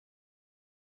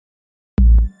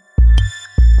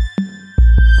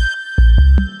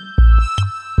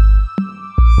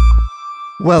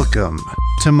Welcome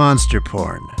to Monster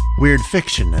Porn, Weird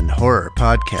Fiction and Horror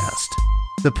Podcast.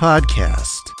 The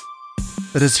podcast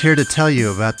that is here to tell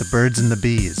you about the birds and the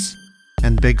bees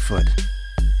and Bigfoot,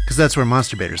 because that's where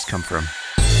monsterbators come from.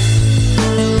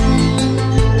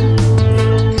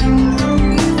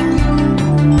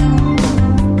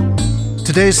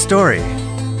 Today's story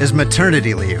is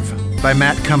Maternity Leave by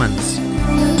Matt Cummins.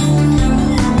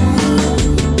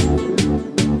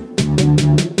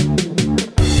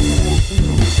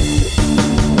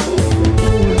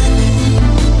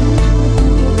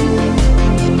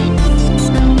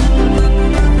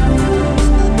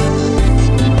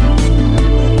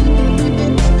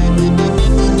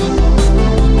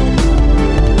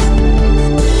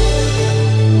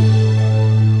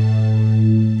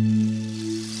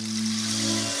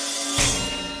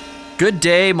 Good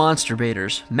day,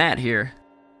 Monsterbators. Matt here.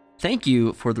 Thank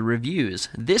you for the reviews.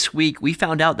 This week, we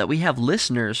found out that we have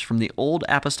listeners from the Old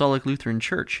Apostolic Lutheran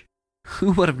Church.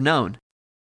 Who would have known?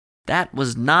 That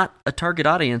was not a target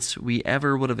audience we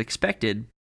ever would have expected,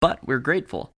 but we're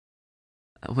grateful.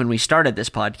 When we started this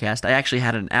podcast, I actually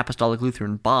had an Apostolic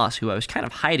Lutheran boss who I was kind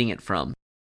of hiding it from.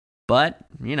 But,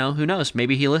 who knows?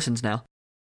 Maybe he listens now.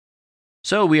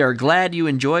 So we are glad you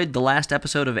enjoyed the last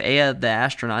episode of Ea the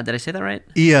Astronaut. Did I say that right?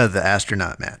 Ea the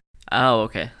Astronaut, Matt. Oh,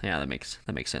 okay. Yeah, that makes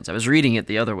sense. I was reading it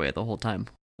the other way the whole time.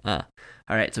 All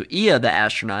right, so Ea the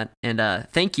Astronaut, and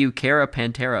thank you, Cara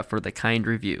Pantera, for the kind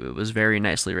review. It was very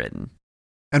nicely written.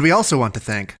 And we also want to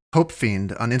thank Hope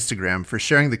Fiend on Instagram for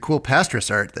sharing the cool Pastress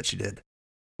art that she did.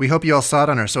 We hope you all saw it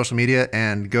on our social media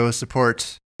and go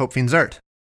support Hope Fiend's art.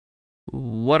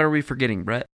 What are we forgetting,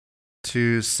 Brett?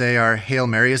 To say our Hail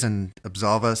Marys and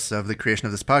absolve us of the creation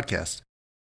of this podcast.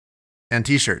 And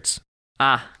t-shirts.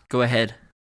 Go ahead.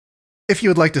 If you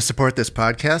would like to support this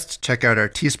podcast, check out our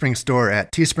Teespring store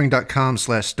at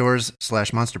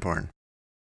teespring.com/stores/monsterporn.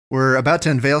 We're about to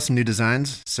unveil some new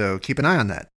designs, so keep an eye on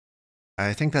that.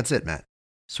 I think that's it, Matt.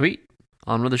 Sweet.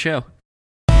 On with the show.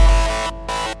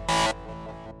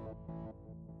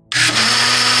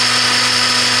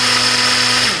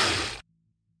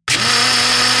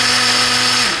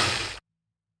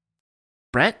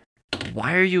 Brett,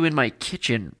 why are you in my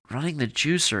kitchen running the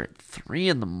juicer at 3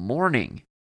 a.m?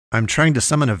 I'm trying to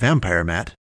summon a vampire,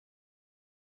 Matt.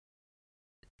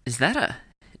 Is that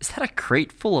a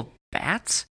crate full of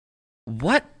bats?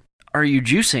 What are you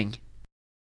juicing?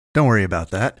 Don't worry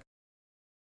about that.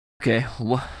 Okay,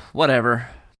 whatever.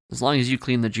 As long as you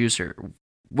clean the juicer.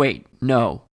 Wait,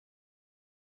 no.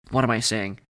 What am I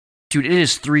saying? Dude, it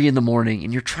is 3 a.m.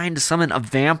 and you're trying to summon a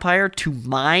vampire to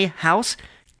my house?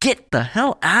 Get the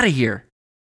hell out of here.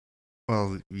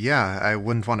 Well, yeah, I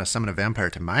wouldn't want to summon a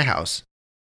vampire to my house.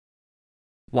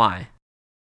 Why?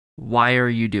 Why are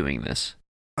you doing this?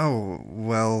 Oh,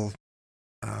 well,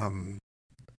 Are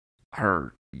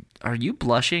you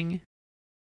blushing?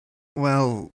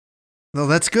 Well,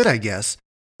 that's good, I guess.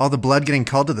 All the blood getting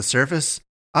called to the surface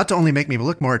ought to only make me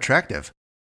look more attractive.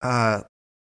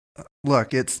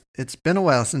 Look, it's been a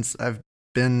while since I've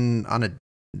been on a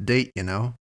date,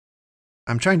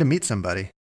 I'm trying to meet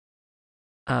somebody.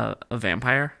 A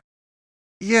vampire?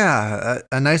 Yeah,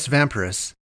 a nice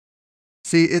vampiress.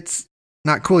 See, it's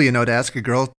not cool, to ask a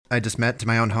girl I just met to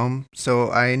my own home,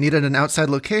 so I needed an outside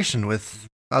location with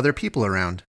other people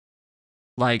around.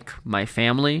 Like my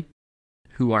family,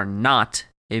 who are not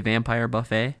a vampire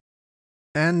buffet?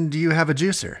 And you have a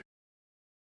juicer.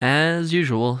 As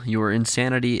usual, your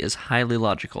insanity is highly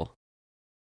logical.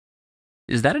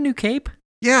 Is that a new cape?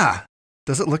 Yeah.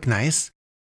 Does it look nice?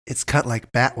 It's cut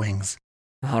like bat wings.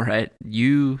 All right,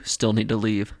 you still need to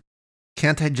leave.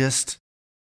 Can't I just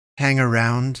hang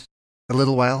around a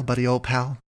little while, buddy old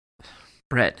pal?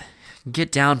 Brett,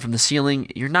 get down from the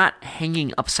ceiling. You're not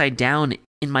hanging upside down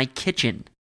in my kitchen.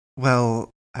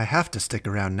 Well, I have to stick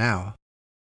around now.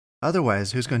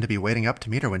 Otherwise, who's going to be waiting up to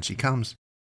meet her when she comes?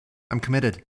 I'm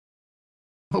committed.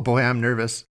 Oh boy, I'm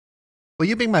nervous. Will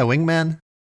you be my wingman?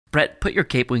 Brett, put your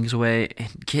cape wings away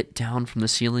and get down from the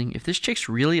ceiling. If this chick's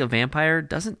really a vampire,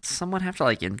 doesn't someone have to,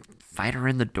 invite her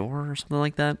in the door or something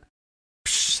like that?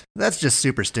 Psh, that's just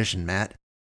superstition, Matt.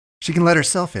 She can let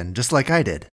herself in, just like I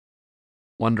did.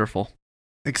 Wonderful.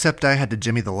 Except I had to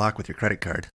jimmy the lock with your credit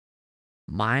card.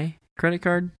 My credit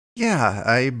card? Yeah,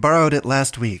 I borrowed it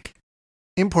last week.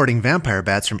 Importing vampire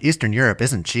bats from Eastern Europe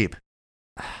isn't cheap.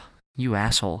 You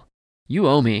asshole. You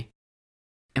owe me.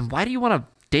 And why do you want to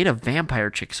date a vampire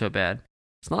chick so bad?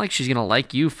 It's not like she's going to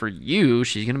like you for you.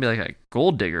 She's going to be like a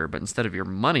gold digger, but instead of your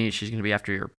money, she's going to be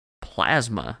after your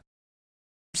plasma.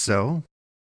 So?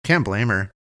 Can't blame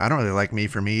her. I don't really like me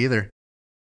for me either.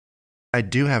 I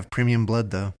do have premium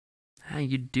blood, though.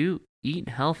 You do eat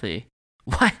healthy.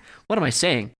 What? What am I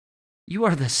saying? You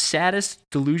are the saddest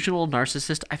delusional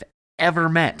narcissist I've ever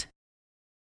met.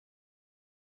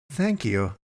 Thank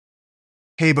you.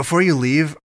 Hey, before you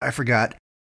leave, I forgot.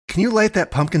 Can you light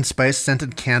that pumpkin spice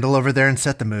scented candle over there and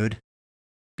set the mood?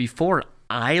 Before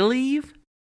I leave?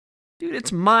 Dude,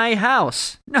 it's my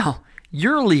house. No,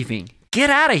 you're leaving. Get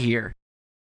out of here.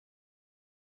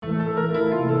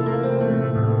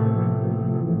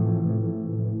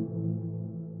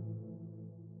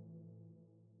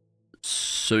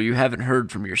 So you haven't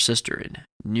heard from your sister in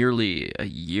nearly a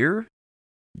year?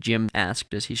 Jim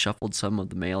asked as he shuffled some of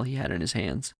the mail he had in his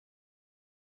hands.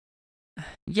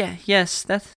 Yes,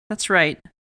 that's right,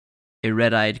 a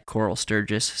red-eyed Coral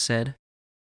Sturgis said.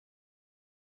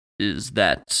 Is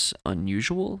that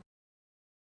unusual?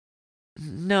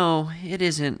 No, it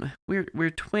isn't. We're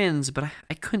twins, but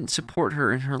I couldn't support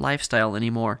her in her lifestyle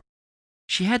anymore.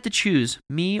 She had to choose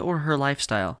me or her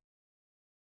lifestyle.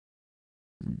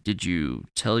 Did you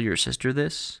tell your sister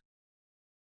this?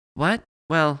 What?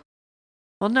 Well,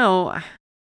 no,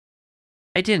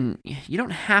 I didn't. You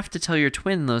don't have to tell your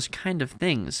twin those kind of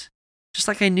things. Just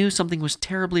like I knew something was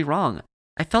terribly wrong.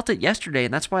 I felt it yesterday,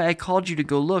 and that's why I called you to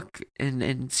go look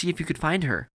and see if you could find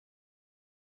her.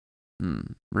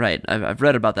 Right, I've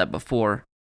read about that before.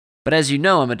 But as you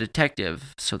know, I'm a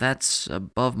detective, so that's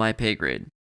above my pay grade,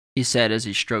 he said as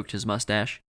he stroked his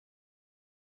mustache.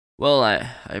 Well,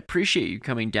 I appreciate you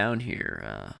coming down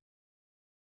here.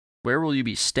 Where will you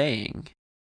be staying?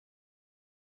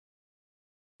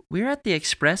 We're at the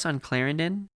Express on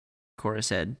Clarendon, Cora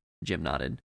said. Jim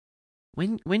nodded.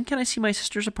 When can I see my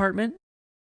sister's apartment?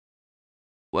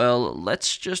 Well,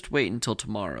 let's just wait until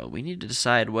tomorrow. We need to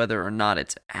decide whether or not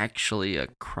it's actually a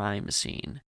crime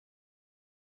scene.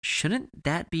 Shouldn't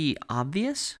that be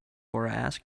obvious? Cora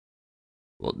asked.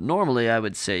 Well, normally I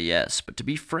would say yes, but to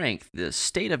be frank, the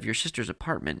state of your sister's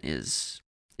apartment is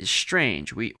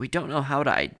strange. We don't know how to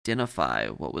identify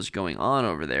what was going on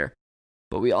over there,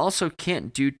 but we also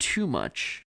can't do too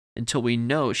much until we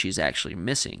know she's actually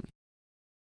missing.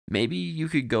 Maybe you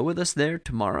could go with us there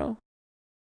tomorrow?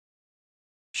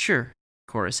 Sure,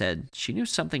 Cora said. She knew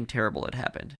something terrible had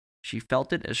happened. She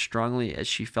felt it as strongly as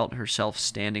she felt herself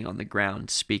standing on the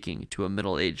ground speaking to a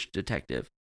middle-aged detective.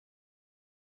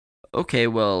 Okay,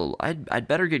 well, I'd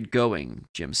better get going,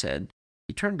 Jim said.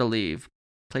 He turned to leave,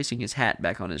 placing his hat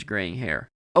back on his graying hair.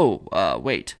 Oh,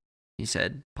 wait, he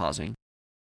said, pausing.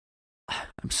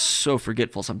 I'm so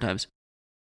forgetful sometimes.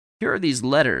 Here are these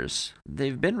letters.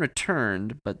 They've been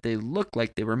returned, but they look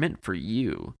like they were meant for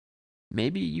you.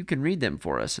 Maybe you can read them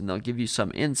for us, and they'll give you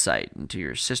some insight into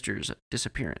your sister's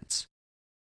disappearance.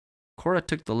 Cora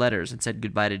took the letters and said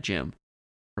goodbye to Jim.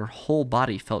 Her whole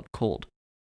body felt cold.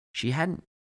 She hadn't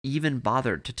even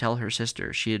bothered to tell her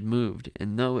sister she had moved,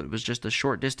 and though it was just a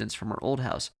short distance from her old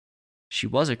house, she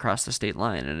was across the state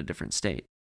line in a different state.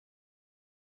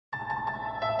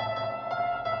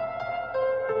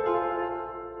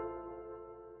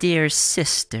 Dear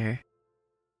sister,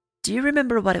 do you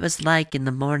remember what it was like in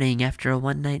the morning after a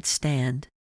one-night stand?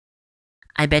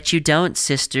 I bet you don't,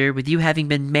 sister, with you having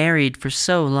been married for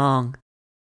so long.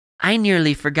 I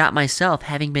nearly forgot myself,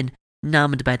 having been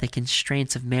numbed by the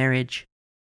constraints of marriage.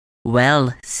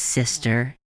 Well,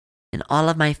 sister, in all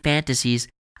of my fantasies,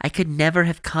 I could never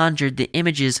have conjured the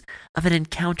images of an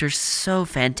encounter so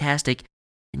fantastic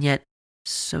and yet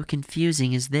so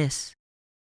confusing as this.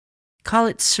 Call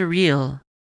it surreal.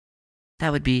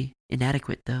 That would be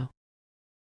inadequate, though.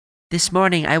 This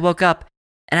morning I woke up,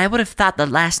 and I would have thought that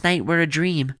last night were a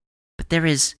dream, but there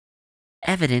is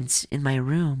evidence in my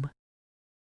room.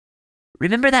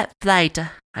 Remember that flight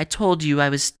I told you I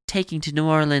was taking to New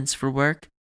Orleans for work?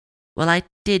 Well, I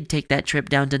did take that trip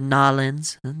down to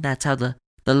Nolens, and that's how the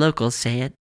locals say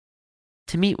it,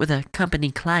 to meet with a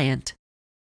company client.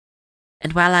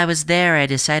 And while I was there, I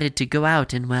decided to go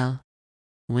out and, well,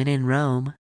 win in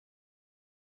Rome.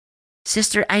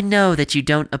 Sister, I know that you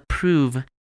don't approve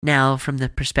now from the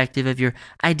perspective of your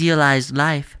idealized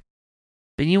life,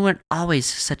 but you weren't always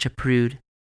such a prude.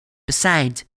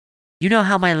 Besides, you know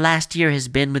how my last year has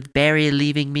been with Barry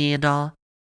leaving me and all?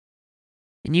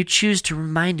 And you choose to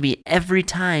remind me every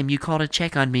time you call to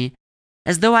check on me,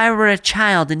 as though I were a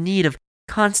child in need of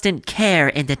constant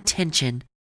care and attention.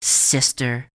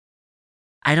 Sister,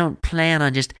 I don't plan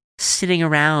on just sitting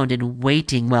around and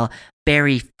waiting while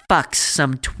Barry fucks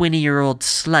some 20-year-old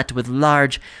slut with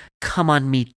large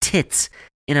come-on-me tits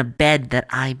in a bed that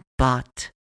I bought.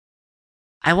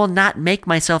 I will not make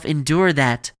myself endure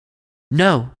that.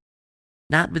 No,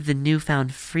 not with the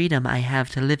newfound freedom I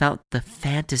have to live out the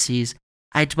fantasies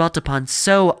I dwelt upon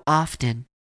so often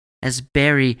as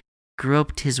Barry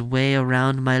groped his way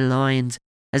around my loins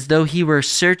as though he were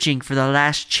searching for the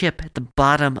last chip at the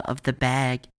bottom of the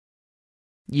bag.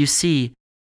 You see,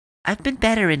 I've been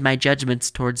better in my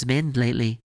judgments towards men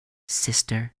lately,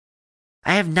 sister.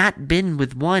 I have not been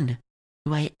with one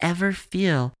who I ever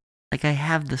feel like I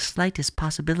have the slightest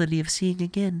possibility of seeing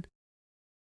again.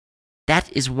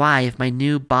 That is why if my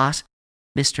new boss,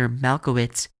 Mr.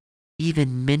 Malkowitz,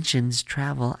 even mentions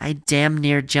travel, I damn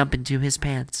near jump into his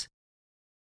pants.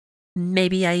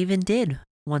 Maybe I even did,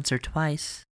 once or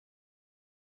twice.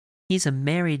 He's a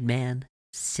married man,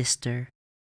 sister,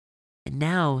 and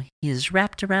now he is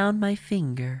wrapped around my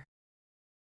finger.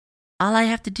 All I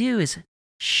have to do is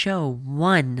show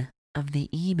one of the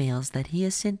emails that he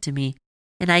has sent to me,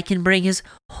 and I can bring his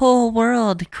whole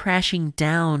world crashing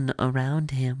down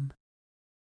around him.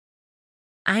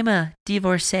 I'm a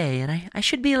divorcee, and I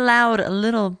should be allowed a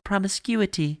little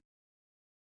promiscuity.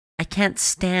 I can't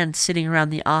stand sitting around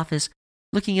the office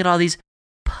looking at all these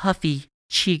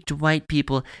puffy-cheeked white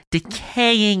people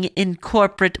decaying in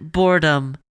corporate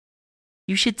boredom.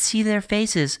 You should see their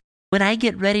faces when I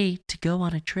get ready to go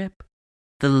on a trip.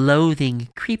 The loathing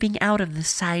creeping out of the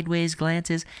sideways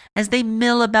glances as they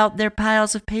mill about their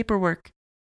piles of paperwork.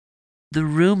 The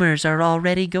rumors are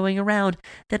already going around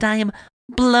that I am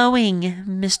blowing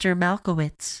Mr.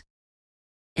 Malkowitz.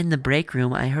 In the break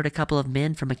room, I heard a couple of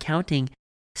men from accounting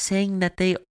saying that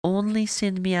they only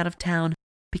send me out of town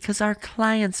because our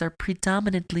clients are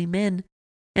predominantly men.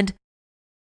 And,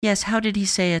 yes, how did he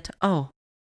say it? Oh,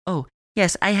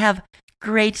 yes, I have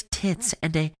great tits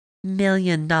and a $1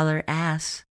 million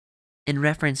ass, in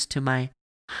reference to my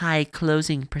high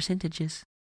closing percentages.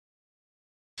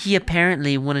 He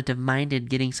apparently wouldn't have minded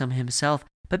getting some himself,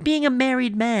 but being a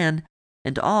married man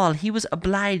and all, he was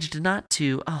obliged not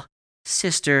to. Oh,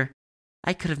 sister,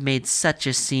 I could have made such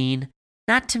a scene,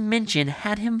 not to mention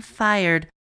had him fired,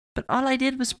 but all I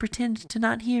did was pretend to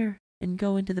not hear and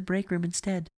go into the break room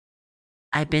instead.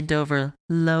 I bent over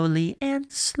lowly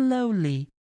and slowly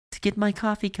to get my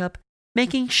coffee cup,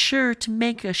 making sure to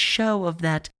make a show of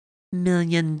that $1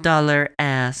 million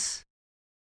ass.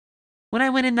 When I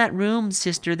went in that room,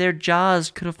 sister, their jaws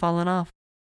could have fallen off.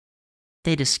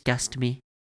 They disgust me.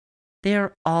 They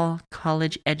are all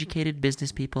college-educated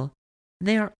business people, and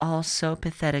they are all so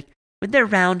pathetic with their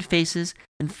round faces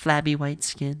and flabby white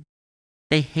skin.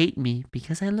 They hate me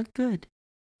because I look good,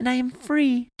 and I am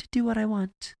free to do what I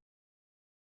want.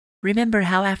 Remember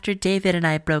how after David and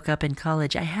I broke up in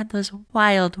college, I had those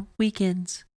wild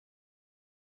weekends?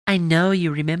 I know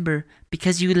you remember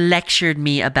because you lectured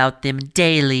me about them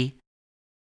daily.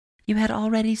 You had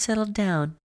already settled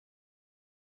down.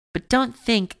 But don't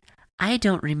think I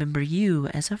don't remember you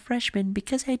as a freshman,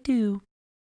 because I do.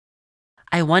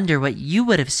 I wonder what you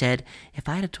would have said if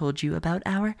I'd have told you about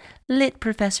our lit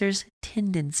professor's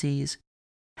tendencies,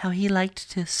 how he liked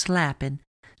to slap and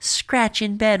scratch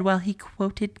in bed while he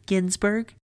quoted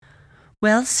Ginsberg.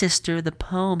 Well, sister, the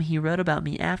poem he wrote about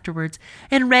me afterwards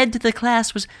and read to the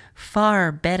class was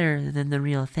far better than the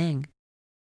real thing.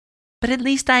 But at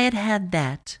least I had had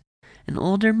that, an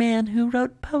older man who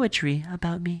wrote poetry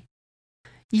about me.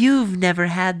 You've never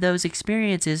had those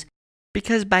experiences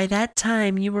because by that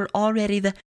time you were already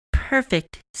the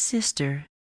perfect sister.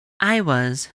 I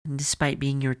was, despite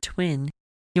being your twin,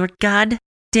 your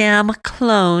goddamn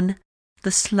clone, the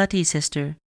slutty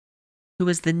sister, who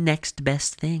was the next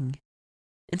best thing.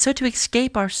 And so to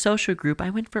escape our social group, I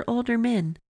went for older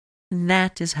men. And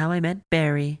that is how I met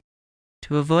Barry.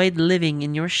 To avoid living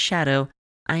in your shadow,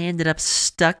 I ended up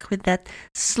stuck with that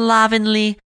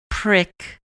slovenly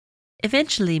prick.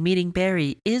 Eventually, meeting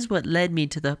Barry is what led me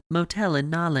to the motel in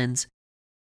Nolens,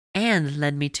 and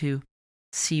led me to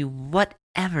see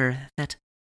whatever that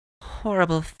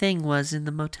horrible thing was in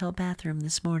the motel bathroom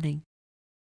this morning.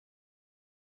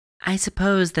 I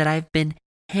suppose that I've been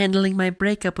handling my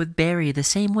breakup with Barry the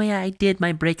same way I did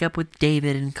my breakup with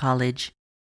David in college.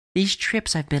 These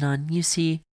trips I've been on, you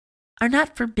see, are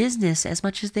not for business as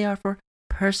much as they are for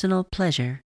personal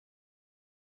pleasure.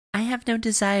 I have no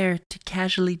desire to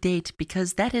casually date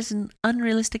because that is an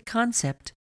unrealistic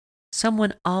concept.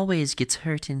 Someone always gets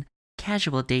hurt in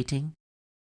casual dating,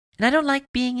 and I don't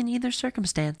like being in either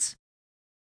circumstance.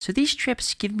 So these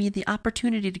trips give me the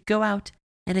opportunity to go out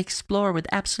and explore with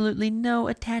absolutely no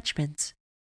attachments.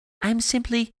 I'm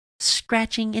simply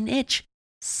scratching an itch,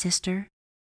 sister.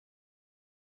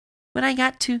 When I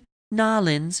got to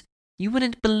Nolens, you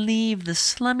wouldn't believe the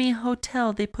slummy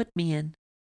hotel they put me in.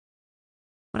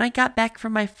 When I got back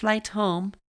from my flight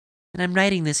home, and I'm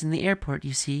writing this in the airport,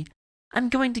 you see, I'm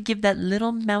going to give that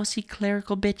little mousy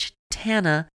clerical bitch,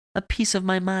 Tana, a piece of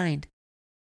my mind.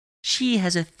 She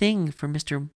has a thing for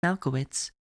Mr.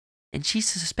 Malkowitz, and she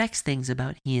suspects things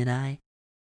about he and I.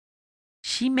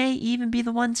 She may even be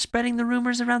the one spreading the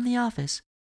rumors around the office.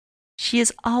 She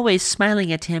is always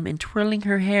smiling at him and twirling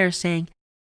her hair, saying,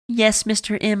 "Yes,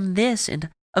 Mr. M. this," and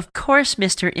 "Of course,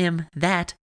 Mr. M.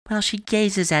 that," while she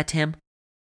gazes at him.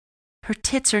 Her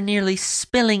tits are nearly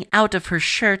spilling out of her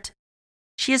shirt.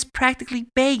 She is practically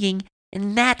begging,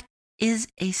 and that is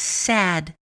a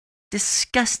sad,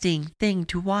 disgusting thing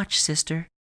to watch, sister.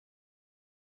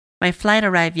 My flight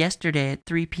arrived yesterday at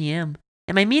 3 p.m.,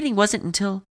 and my meeting wasn't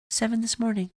until 7 this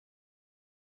morning.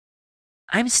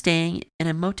 I'm staying in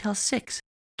a Motel 6.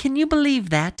 Can you believe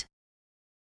that?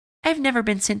 I've never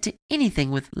been sent to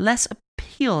anything with less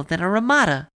appeal than a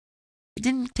Ramada. It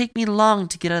didn't take me long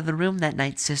to get out of the room that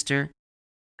night, sister.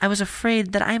 I was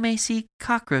afraid that I may see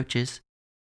cockroaches.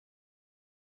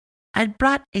 I'd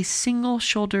brought a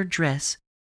single-shoulder dress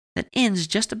that ends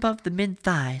just above the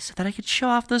mid-thigh so that I could show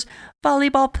off those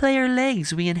volleyball player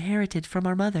legs we inherited from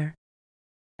our mother.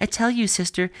 I tell you,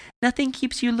 sister, nothing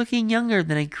keeps you looking younger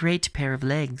than a great pair of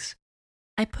legs.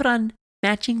 I put on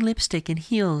matching lipstick and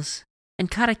heels and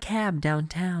caught a cab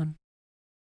downtown.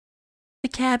 The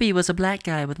cabbie was a black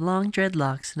guy with long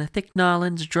dreadlocks and a thick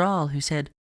Nolans drawl who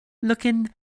said, "Lookin'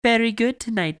 very good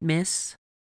tonight, miss."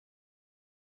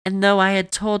 And though I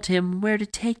had told him where to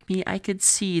take me, I could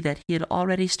see that he had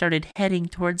already started heading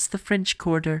towards the French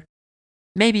Quarter.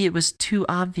 Maybe it was too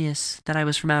obvious that I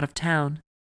was from out of town.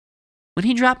 When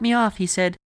he dropped me off, he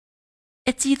said,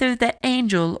 "It's either the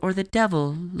angel or the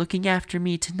devil looking after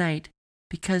me tonight,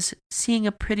 because seeing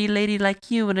a pretty lady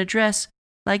like you in a dress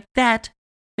like that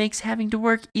makes having to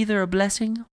work either a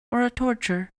blessing or a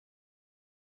torture."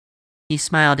 He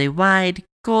smiled a wide,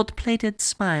 gold-plated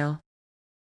smile.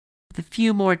 With a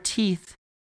few more teeth,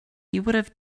 he would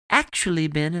have actually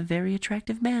been a very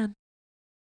attractive man.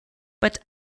 But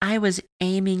I was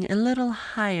aiming a little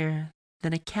higher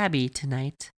than a cabbie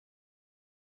tonight.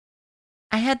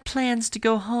 I had plans to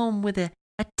go home with a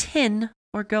tin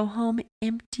or go home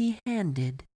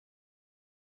empty-handed.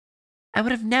 I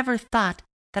would have never thought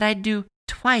that I'd do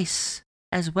twice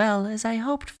as well as I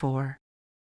hoped for.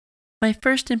 My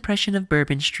first impression of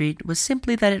Bourbon Street was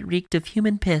simply that it reeked of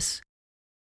human piss,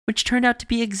 which turned out to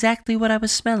be exactly what I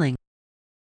was smelling.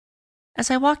 As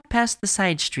I walked past the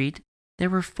side street, there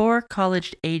were 4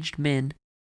 college-aged men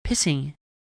pissing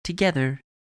together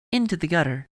into the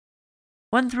gutter.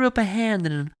 One threw up a hand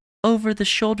in an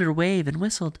over-the-shoulder wave and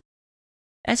whistled.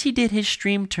 As he did, his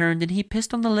stream turned and he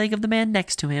pissed on the leg of the man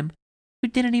next to him, who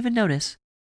didn't even notice.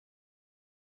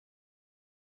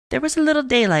 There was a little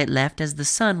daylight left as the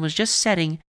sun was just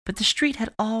setting, but the street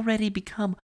had already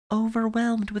become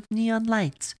overwhelmed with neon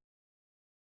lights.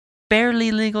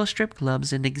 Barely legal strip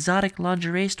clubs and exotic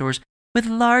lingerie stores with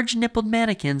large nippled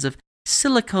mannequins of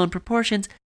silicone proportions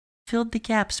filled the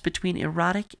gaps between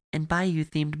erotic and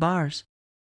bayou-themed bars.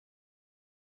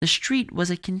 The street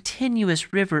was a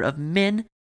continuous river of men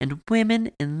and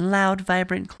women in loud,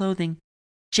 vibrant clothing.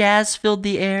 Jazz filled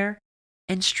the air,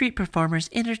 and street performers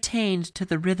entertained to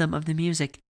the rhythm of the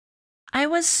music. I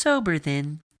was sober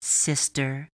then,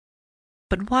 sister,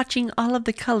 but watching all of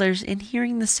the colors and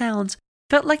hearing the sounds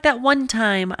felt like that one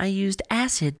time I used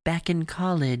acid back in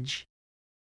college.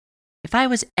 If I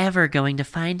was ever going to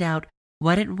find out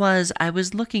what it was I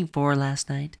was looking for last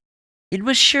night, it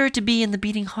was sure to be in the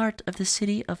beating heart of the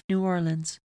city of New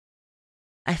Orleans.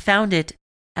 I found it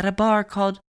at a bar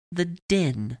called The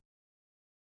Den.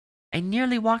 I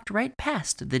nearly walked right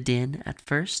past The Den at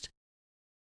first.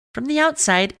 From the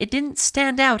outside, it didn't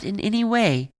stand out in any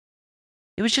way.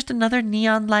 It was just another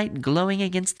neon light glowing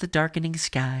against the darkening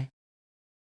sky.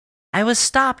 I was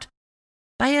stopped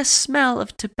by a smell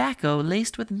of tobacco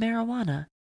laced with marijuana.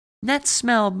 And that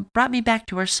smell brought me back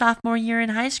to our sophomore year in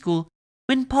high school,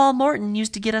 when Paul Morton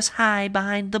used to get us high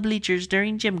behind the bleachers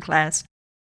during gym class.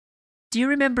 Do you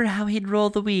remember how he'd roll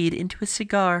the weed into a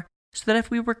cigar so that if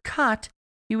we were caught,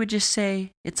 we would just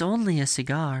say, "It's only a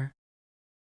cigar"?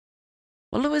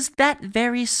 Well, it was that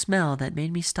very smell that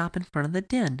made me stop in front of the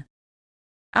Den.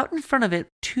 Out in front of it,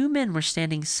 2 men were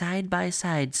standing side by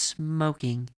side,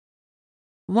 smoking.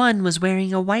 One was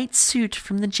wearing a white suit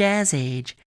from the Jazz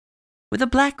Age, with a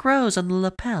black rose on the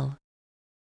lapel.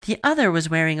 The other was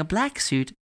wearing a black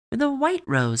suit with a white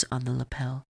rose on the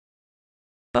lapel.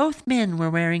 Both men were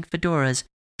wearing fedoras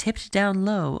tipped down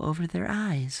low over their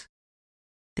eyes.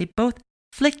 They both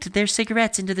flicked their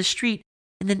cigarettes into the street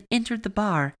and then entered the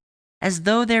bar, as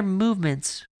though their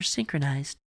movements were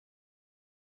synchronized.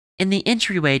 In the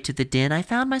entryway to the Den, I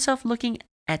found myself looking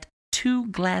at 2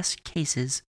 glass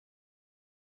cases.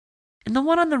 In the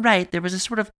one on the right, there was a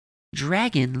sort of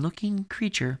dragon-looking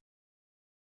creature.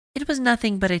 It was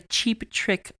nothing but a cheap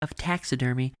trick of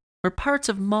taxidermy, where parts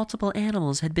of multiple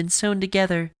animals had been sewn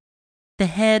together. the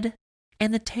head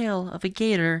and the tail of a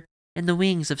gator and the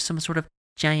wings of some sort of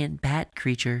giant bat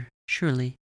creature,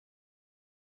 surely.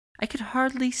 I could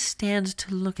hardly stand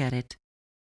to look at it.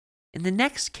 In the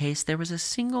next case, there was a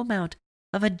single mount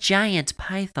of a giant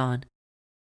python.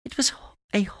 It was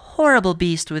a horrible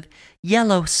beast with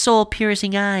yellow,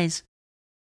 soul-piercing eyes.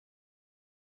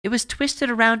 It was twisted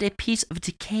around a piece of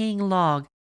decaying log.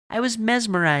 I was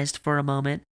mesmerized for a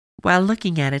moment while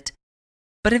looking at it,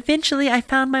 but eventually I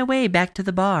found my way back to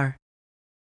the bar.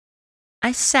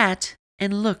 I sat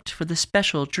and looked for the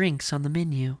special drinks on the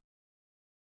menu.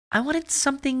 I wanted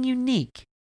something unique.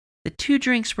 The two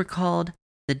drinks were called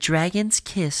the Dragon's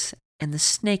Kiss and the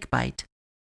Snake Bite.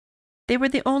 They were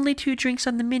the only two drinks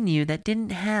on the menu that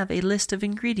didn't have a list of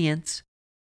ingredients.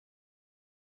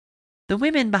 The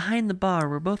women behind the bar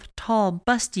were both tall,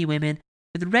 busty women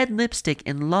with red lipstick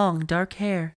and long, dark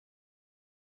hair.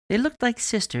 They looked like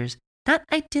sisters, not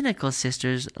identical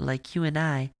sisters like you and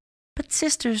I, but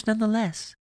sisters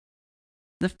nonetheless.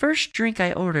 The first drink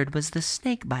I ordered was the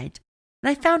Snake Bite, and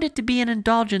I found it to be an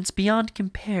indulgence beyond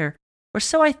compare, or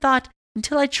so I thought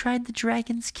until I tried the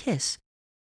Dragon's Kiss,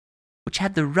 which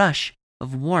had the rush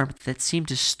of warmth that seemed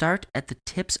to start at the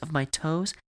tips of my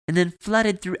toes and then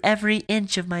flooded through every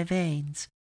inch of my veins.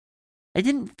 I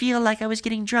didn't feel like I was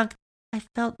getting drunk. I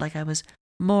felt like I was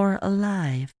more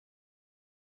alive.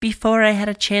 Before I had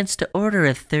a chance to order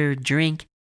a third drink,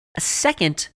 a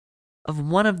second of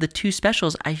one of the two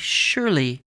specials I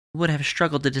surely would have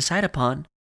struggled to decide upon,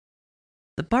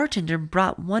 the bartender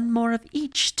brought one more of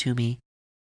each to me.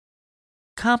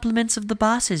 "Compliments of the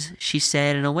bosses," she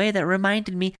said in a way that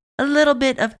reminded me a little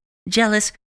bit of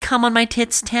jealous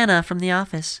come-on-my-tits Tana from The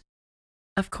Office.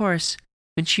 Of course,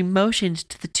 when she motioned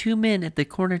to the two men at the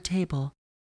corner table,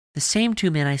 the same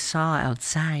two men I saw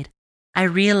outside, I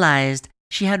realized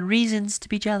she had reasons to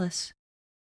be jealous.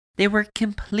 They were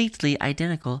completely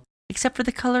identical, except for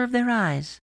the color of their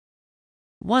eyes.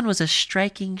 One was a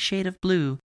striking shade of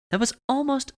blue that was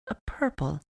almost a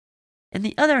purple, and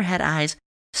the other had eyes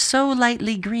so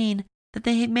lightly green that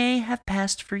they may have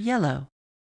passed for yellow.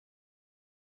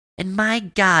 And my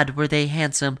God, were they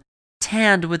handsome,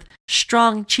 tanned with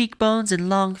strong cheekbones and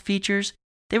long features.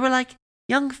 They were like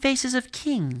young faces of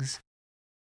kings,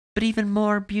 but even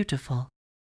more beautiful.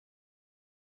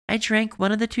 I drank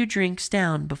one of the two drinks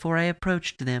down before I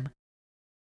approached them.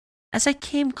 As I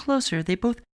came closer, they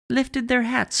both lifted their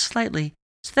hats slightly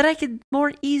so that I could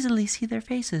more easily see their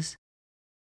faces.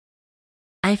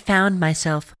 I found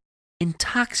myself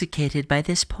intoxicated by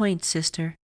this point,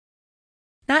 sister.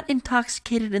 Not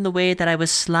intoxicated in the way that I was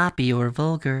sloppy or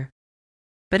vulgar,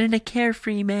 but in a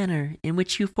carefree manner in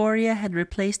which euphoria had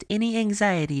replaced any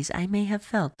anxieties I may have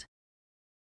felt.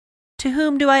 "To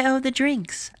whom do I owe the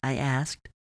drinks?" I asked.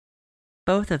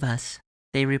 "Both of us,"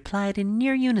 they replied in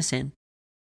near unison.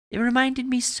 It reminded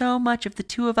me so much of the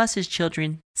two of us as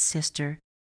children, sister,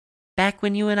 back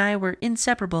when you and I were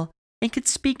inseparable and could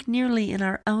speak nearly in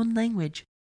our own language.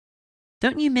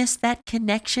 Don't you miss that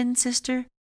connection, sister?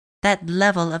 That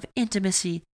level of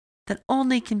intimacy that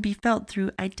only can be felt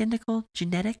through identical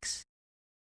genetics?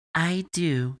 I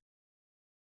do.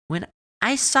 When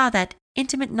I saw that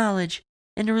intimate knowledge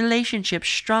and a relationship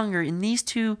stronger in these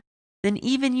two than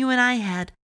even you and I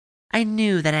had, I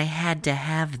knew that I had to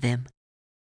have them.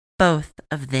 Both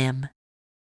of them.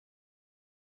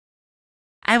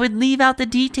 I would leave out the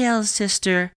details,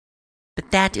 sister, but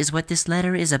that is what this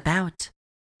letter is about.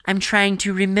 I'm trying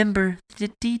to remember the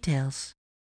details.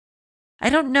 I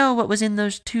don't know what was in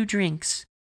those two drinks,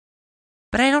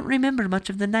 but I don't remember much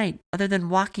of the night other than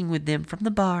walking with them from the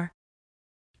bar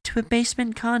to a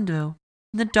basement condo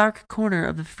in the dark corner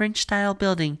of the French-style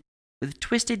building with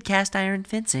twisted cast-iron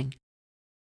fencing.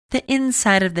 The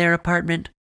inside of their apartment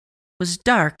was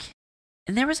dark,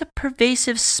 and there was a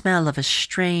pervasive smell of a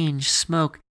strange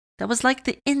smoke that was like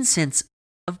the incense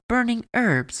of burning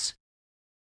herbs.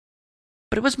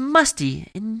 But it was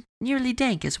musty and nearly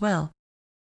dank as well.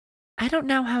 I don't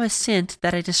know how a scent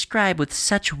that I describe with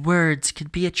such words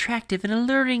could be attractive and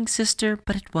alluring, sister,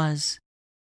 but it was.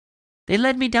 They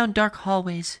led me down dark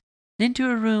hallways and into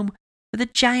a room with a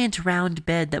giant round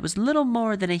bed that was little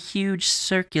more than a huge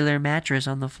circular mattress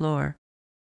on the floor.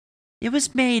 It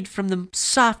was made from the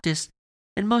softest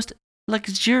and most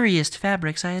luxurious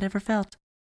fabrics I had ever felt.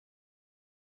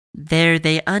 There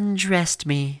they undressed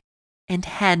me and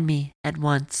had me at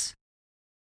once.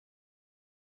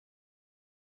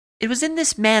 It was in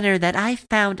this manner that I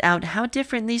found out how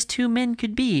different these two men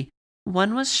could be.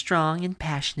 One was strong and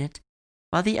passionate,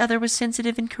 while the other was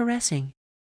sensitive and caressing.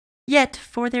 Yet,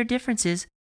 for their differences,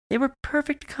 they were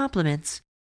perfect complements,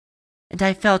 and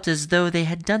I felt as though they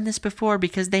had done this before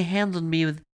because they handled me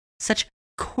with such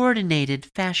coordinated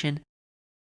fashion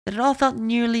that it all felt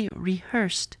nearly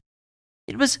rehearsed.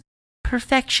 It was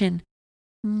perfection,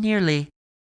 nearly,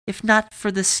 if not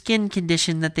for the skin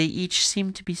condition that they each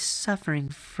seemed to be suffering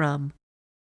from.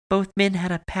 Both men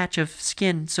had a patch of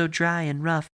skin so dry and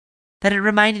rough that it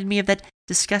reminded me of that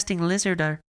disgusting lizard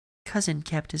our cousin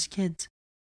kept as kids.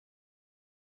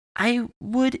 I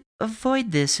would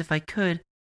avoid this if I could,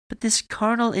 but this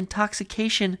carnal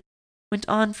intoxication went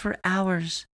on for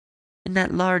hours in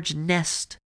that large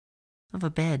nest of a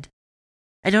bed.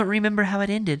 I don't remember how it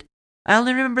ended. I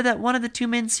only remember that one of the two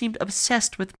men seemed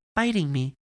obsessed with biting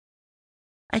me.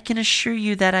 I can assure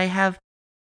you that I have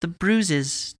the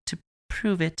bruises to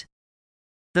prove it,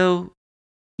 though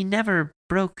he never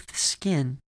broke the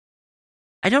skin.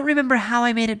 I don't remember how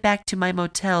I made it back to my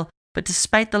motel, but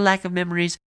despite the lack of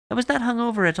memories, I was not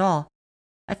hungover at all.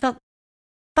 I felt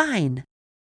fine.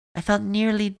 I felt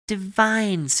nearly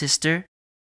divine, sister.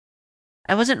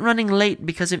 I wasn't running late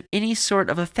because of any sort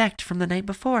of effect from the night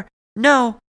before.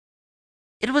 No!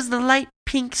 It was the light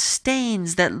pink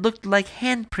stains that looked like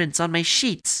handprints on my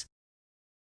sheets,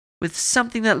 with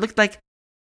something that looked like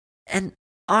an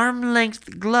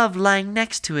arm-length glove lying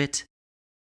next to it.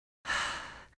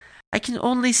 I can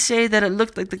only say that it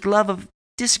looked like the glove of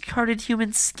discarded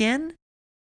human skin.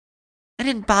 I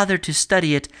didn't bother to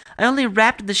study it. I only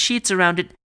wrapped the sheets around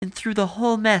it and threw the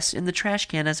whole mess in the trash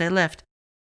can as I left.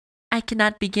 I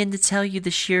cannot begin to tell you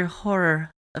the sheer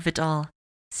horror of it all,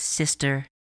 sister.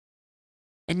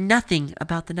 And nothing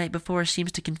about the night before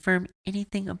seems to confirm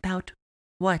anything about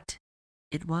what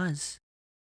it was.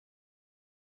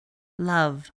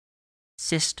 Love,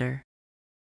 sister.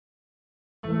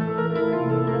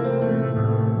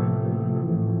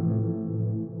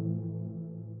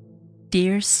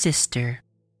 Dear sister,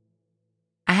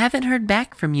 I haven't heard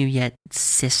back from you yet,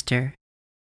 sister.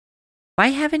 Why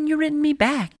haven't you written me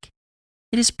back?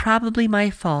 It is probably my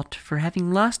fault for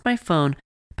having lost my phone,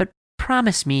 but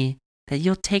promise me that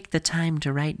you'll take the time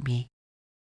to write me.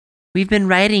 We've been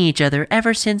writing each other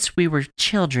ever since we were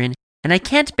children, and I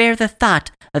can't bear the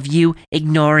thought of you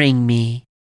ignoring me.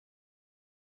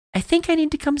 I think I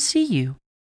need to come see you.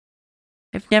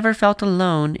 I've never felt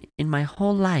alone in my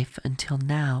whole life until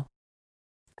now.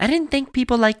 I didn't think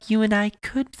people like you and I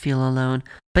could feel alone,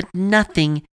 but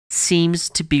nothing seems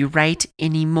to be right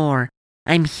anymore.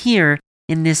 I'm here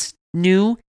in this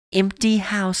new, empty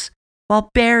house,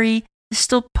 while Barry is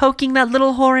still poking that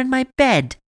little whore in my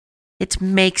bed. It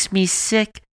makes me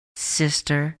sick,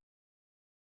 sister.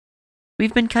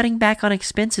 We've been cutting back on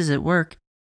expenses at work,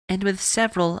 and with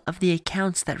several of the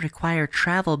accounts that require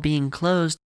travel being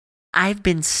closed, I've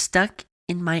been stuck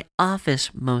in my office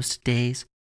most days.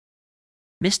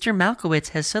 Mr. Malkowitz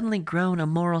has suddenly grown a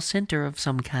moral center of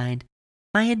some kind.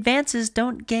 My advances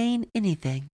don't gain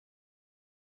anything.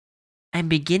 I'm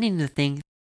beginning to think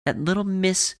that little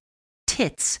Miss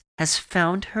Tits has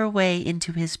found her way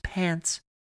into his pants.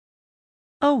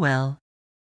 Oh well.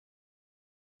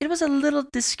 It was a little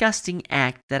disgusting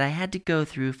act that I had to go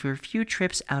through for a few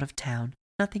trips out of town,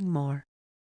 nothing more.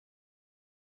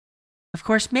 Of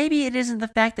course, maybe it isn't the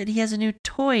fact that he has a new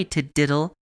toy to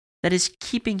diddle that is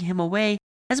keeping him away,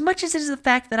 as much as it is the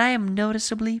fact that I am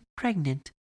noticeably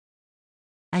pregnant.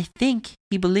 I think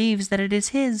he believes that it is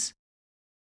his.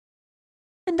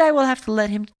 And I will have to let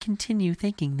him continue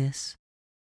thinking this.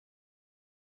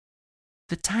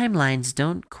 The timelines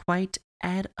don't quite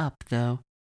add up, though.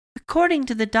 According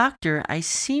to the doctor, I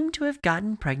seem to have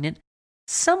gotten pregnant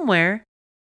somewhere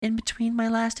in between my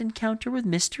last encounter with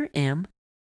Mr. M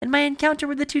and my encounter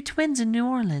with the two twins in New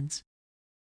Orleans.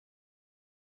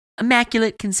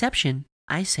 Immaculate conception,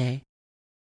 I say.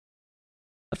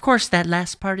 Of course, that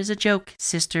last part is a joke,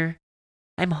 sister.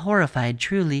 I'm horrified,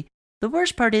 truly. The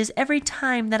worst part is, every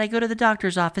time that I go to the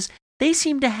doctor's office, they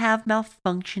seem to have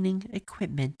malfunctioning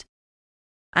equipment.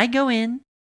 I go in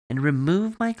and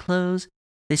remove my clothes.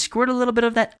 They squirt a little bit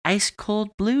of that ice-cold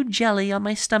blue jelly on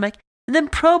my stomach and then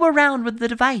probe around with the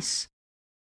device.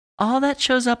 All that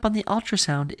shows up on the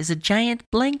ultrasound is a giant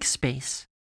blank space.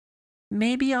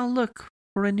 Maybe I'll look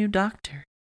for a new doctor.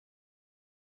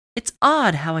 It's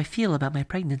odd how I feel about my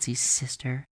pregnancy,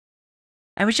 sister.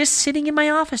 I was just sitting in my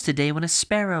office today when a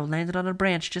sparrow landed on a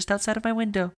branch just outside of my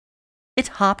window. It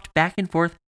hopped back and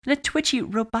forth in a twitchy,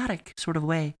 robotic sort of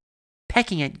way,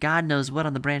 pecking at God knows what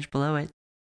on the branch below it.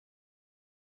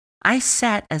 I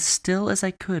sat as still as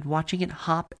I could, watching it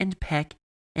hop and peck,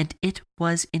 and it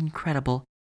was incredible.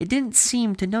 It didn't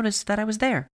seem to notice that I was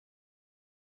there.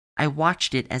 I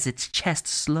watched it as its chest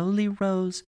slowly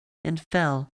rose and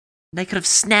fell, and I could have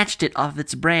snatched it off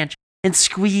its branch and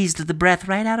squeezed the breath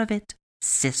right out of it,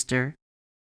 sister.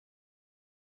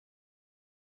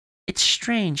 It's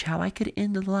strange how I could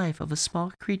end the life of a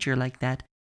small creature like that,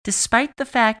 despite the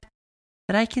fact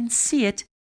that I can see it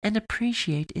and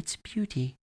appreciate its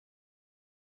beauty.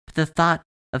 But the thought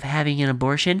of having an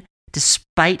abortion,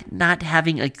 despite not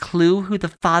having a clue who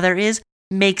the father is,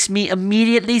 makes me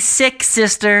immediately sick,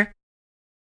 sister.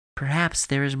 Perhaps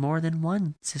there is more than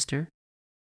one, sister.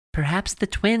 Perhaps the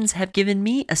twins have given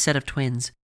me a set of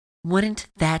twins. Wouldn't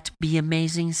that be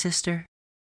amazing, sister?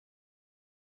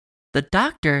 The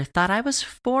doctor thought I was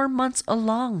 4 months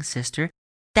along, sister.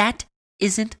 That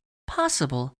isn't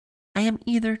possible. I am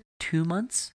either 2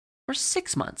 months or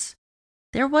 6 months.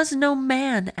 There was no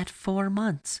man at 4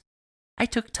 months. I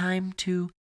took time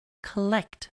to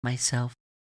collect myself.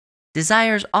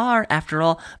 Desires are, after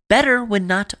all, better when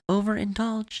not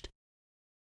overindulged.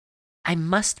 I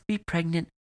must be pregnant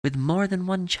with more than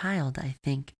one child, I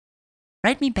think.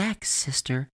 Write me back,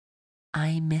 sister.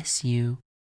 I miss you,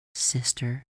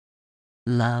 sister.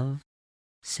 Love,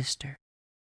 sister.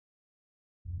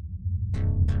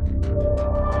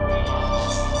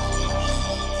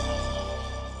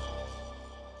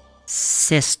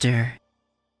 Sister,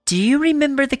 do you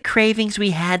remember the cravings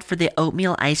we had for the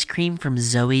oatmeal ice cream from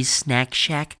Zoe's Snack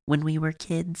Shack when we were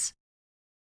kids?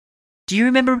 Do you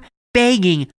remember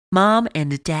begging Mom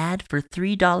and Dad for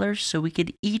 $3 so we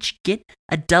could each get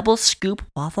a double scoop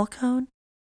waffle cone?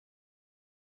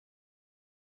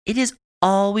 It is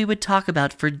all we would talk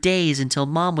about for days until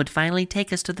Mom would finally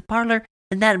take us to the parlor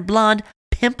and that blonde,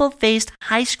 pimple-faced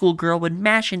high school girl would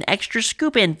mash an extra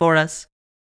scoop in for us.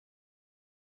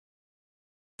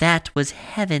 That was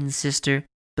heaven, sister,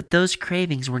 but those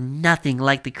cravings were nothing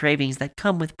like the cravings that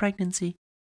come with pregnancy.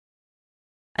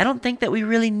 I don't think that we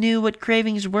really knew what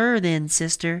cravings were then,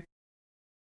 sister.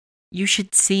 You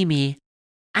should see me.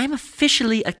 I'm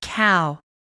officially a cow.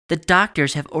 The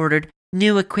doctors have ordered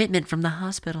new equipment from the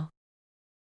hospital.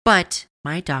 But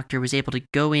my doctor was able to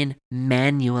go in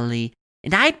manually,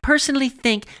 and I personally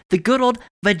think the good old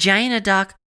vagina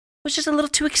doc was just a little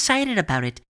too excited about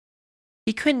it.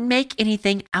 He couldn't make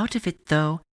anything out of it,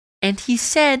 though, and he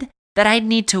said that I'd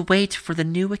need to wait for the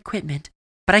new equipment,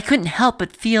 but I couldn't help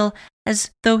but feel as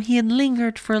though he had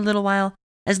lingered for a little while,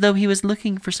 as though he was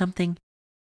looking for something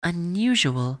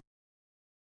unusual.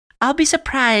 I'll be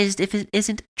surprised if it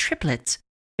isn't triplets.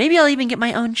 Maybe I'll even get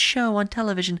my own show on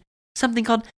television, something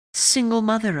called Single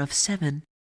Mother of 7.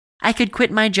 I could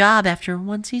quit my job after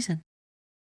 1 season.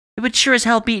 It would sure as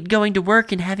hell beat going to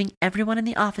work and having everyone in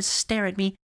the office stare at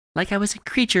me like I was a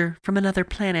creature from another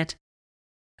planet.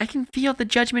 I can feel the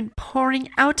judgment pouring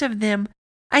out of them.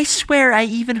 I swear I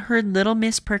even heard little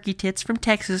Miss Perky Tits from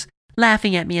Texas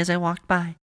laughing at me as I walked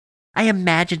by. I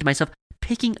imagined myself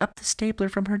picking up the stapler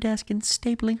from her desk and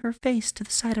stapling her face to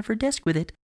the side of her desk with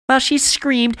it, while she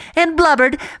screamed and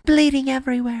blubbered, bleeding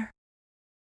everywhere.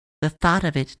 The thought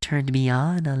of it turned me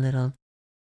on a little.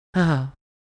 Oh,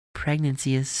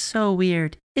 pregnancy is so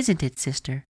weird, isn't it,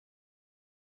 sister?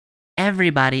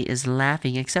 Everybody is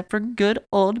laughing except for good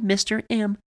old Mr.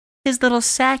 M. His little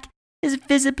sack is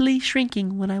visibly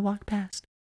shrinking when I walk past.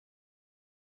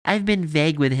 I've been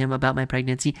vague with him about my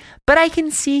pregnancy, but I can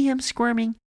see him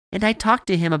squirming, and I talked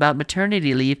to him about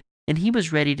maternity leave, and he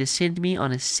was ready to send me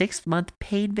on a 6-month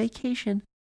paid vacation.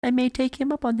 I may take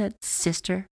him up on that,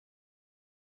 sister.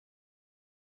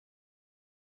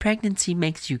 Pregnancy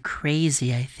makes you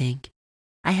crazy, I think.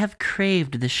 I have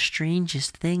craved the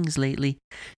strangest things lately.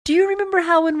 Do you remember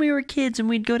how when we were kids and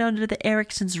we'd go down to the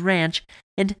Erickson's ranch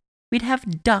and we'd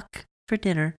have duck for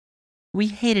dinner? We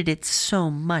hated it so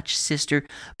much, sister,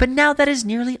 but now that is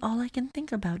nearly all I can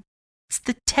think about. It's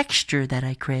the texture that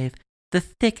I crave, the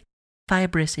thick,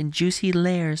 fibrous, and juicy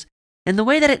layers, and the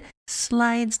way that it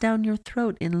slides down your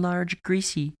throat in large,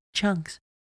 greasy chunks.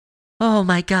 Oh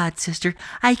my God, sister,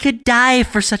 I could die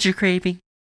for such a craving.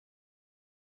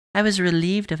 I was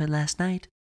relieved of it last night.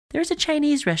 There's a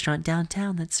Chinese restaurant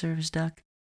downtown that serves duck.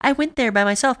 I went there by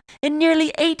myself and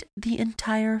nearly ate the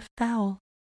entire fowl.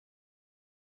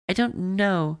 I don't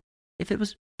know if it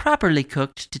was properly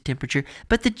cooked to temperature,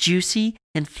 but the juicy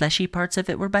and fleshy parts of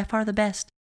it were by far the best.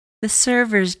 The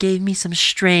servers gave me some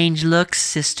strange looks,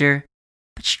 sister,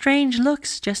 but strange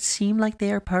looks just seem like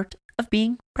they are part of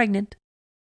being pregnant.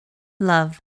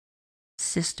 Love,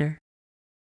 sister.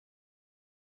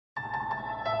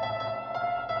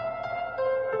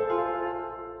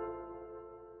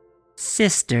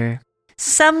 Sister.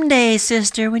 Someday,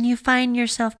 sister, when you find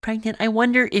yourself pregnant, I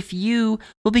wonder if you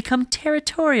will become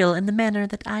territorial in the manner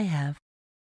that I have.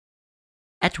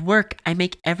 At work, I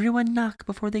make everyone knock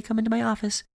before they come into my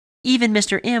office, even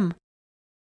Mr. M.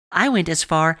 I went as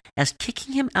far as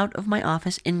kicking him out of my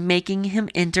office and making him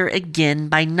enter again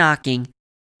by knocking.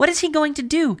 What is he going to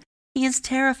do? He is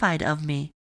terrified of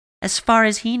me. As far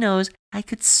as he knows, I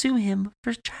could sue him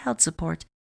for child support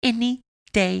any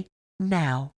day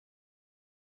now.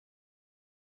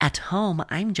 At home,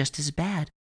 I'm just as bad.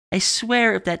 I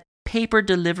swear if that paper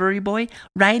delivery boy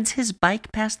rides his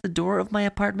bike past the door of my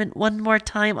apartment one more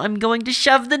time, I'm going to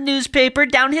shove the newspaper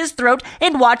down his throat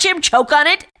and watch him choke on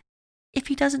it if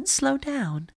he doesn't slow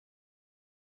down.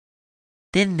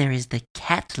 Then there is the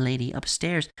cat lady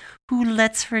upstairs who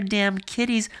lets her damn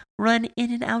kitties run in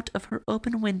and out of her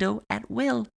open window at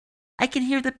will. I can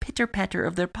hear the pitter-patter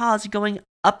of their paws going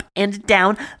up and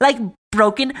down like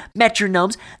broken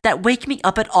metronomes that wake me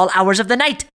up at all hours of the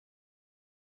night.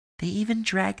 They even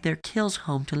drag their kills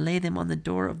home to lay them on the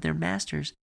door of their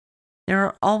masters. There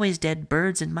are always dead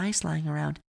birds and mice lying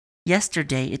around.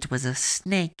 Yesterday it was a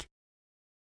snake.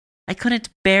 I couldn't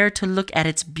bear to look at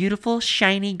its beautiful,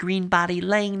 shiny green body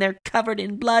laying there covered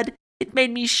in blood. It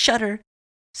made me shudder,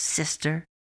 sister.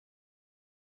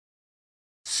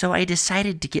 So I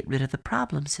decided to get rid of the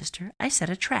problem, sister. I set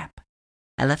a trap.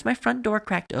 I left my front door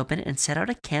cracked open and set out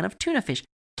a can of tuna fish.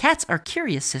 Cats are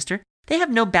curious, sister. They have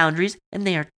no boundaries, and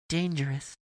they are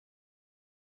dangerous.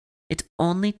 It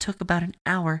only took about an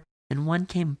hour, and one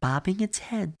came bobbing its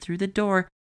head through the door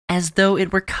as though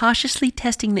it were cautiously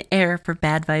testing the air for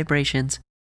bad vibrations.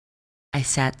 I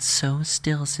sat so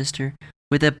still, sister,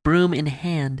 with a broom in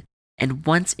hand, and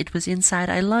once it was inside,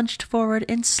 I lunged forward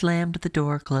and slammed the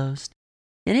door closed.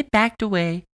 Then it backed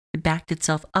away and backed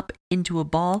itself up into a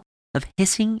ball of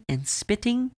hissing and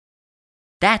spitting.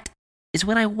 That is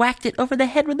when I whacked it over the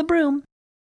head with the broom.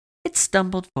 It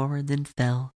stumbled forward, then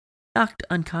fell, knocked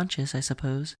unconscious, I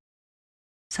suppose.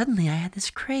 Suddenly I had this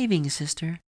craving,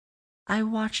 sister. I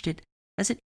watched it as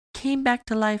it came back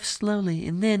to life slowly,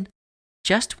 and then,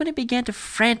 just when it began to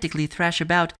frantically thrash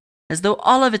about, as though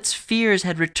all of its fears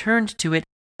had returned to it,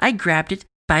 I grabbed it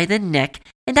by the neck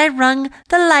and I wrung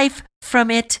the life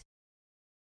from it.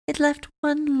 It left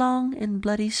one long and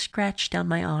bloody scratch down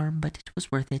my arm, but it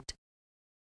was worth it.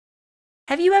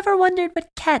 Have you ever wondered what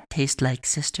cat tastes like,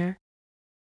 sister?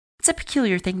 It's a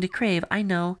peculiar thing to crave, I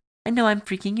know I'm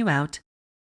freaking you out.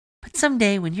 But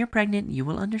someday, when you're pregnant, you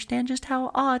will understand just how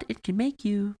odd it can make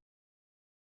you.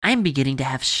 I'm beginning to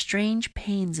have strange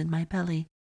pains in my belly.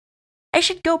 I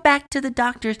should go back to the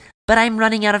doctors, but I'm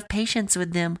running out of patience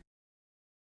with them.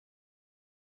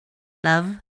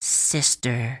 Love,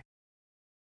 sister.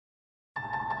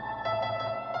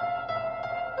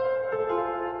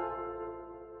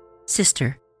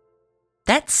 Sister,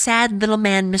 that sad little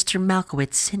man, Mr.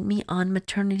 Malkowitz, sent me on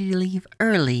maternity leave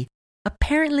early.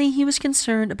 Apparently, he was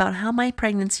concerned about how my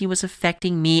pregnancy was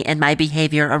affecting me and my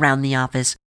behavior around the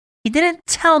office. He didn't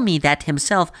tell me that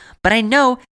himself, but I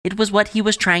know it was what he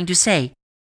was trying to say.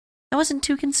 I wasn't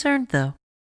too concerned, though,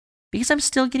 because I'm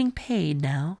still getting paid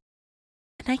now,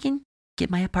 and I can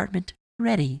get my apartment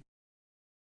ready.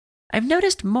 I've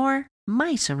noticed more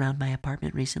mice around my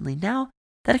apartment recently now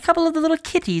that a couple of the little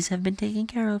kitties have been taken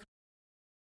care of.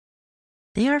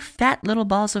 They are fat little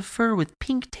balls of fur with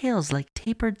pink tails like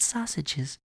tapered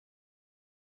sausages.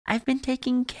 I've been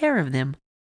taking care of them.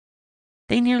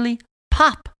 They nearly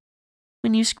pop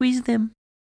when you squeeze them.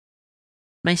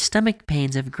 My stomach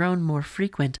pains have grown more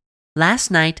frequent.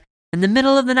 Last night, in the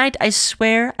middle of the night, I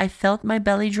swear I felt my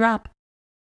belly drop.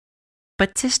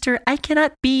 But sister, I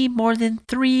cannot be more than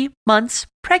 3 months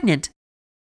pregnant.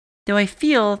 Though I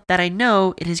feel that I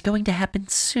know it is going to happen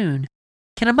soon.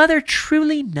 Can a mother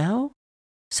truly know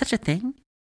such a thing?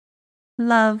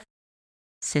 Love,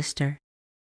 sister.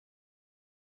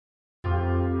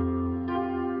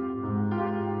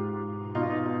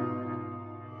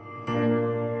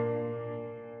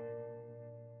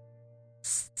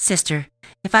 Sister,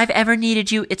 if I've ever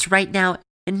needed you, it's right now,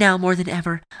 and now more than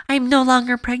ever. I am no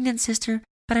longer pregnant, sister,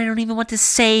 but I don't even want to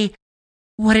say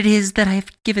what it is that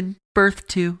I've given birth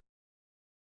to.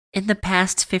 In the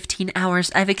past 15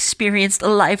 hours, I've experienced a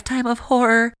lifetime of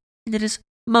horror, and it is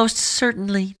most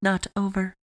certainly not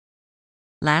over.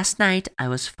 Last night, I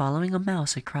was following a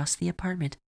mouse across the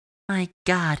apartment. My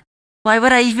God, why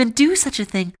would I even do such a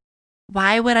thing?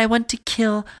 Why would I want to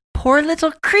kill poor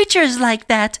little creatures like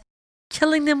that?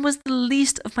 Killing them was the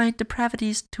least of my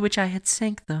depravities to which I had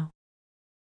sank, though.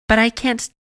 But I can't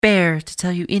bear to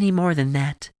tell you any more than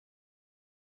that.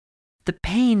 The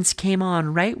pains came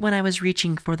on right when I was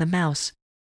reaching for the mouse,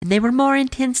 and they were more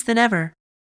intense than ever.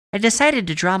 I decided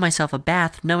to draw myself a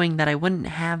bath, knowing that I wouldn't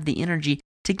have the energy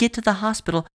to get to the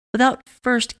hospital without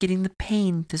first getting the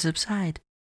pain to subside.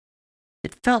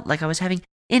 It felt like I was having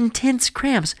intense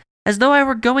cramps, as though I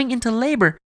were going into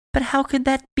labor, but how could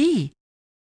that be?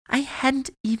 I hadn't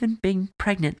even been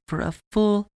pregnant for a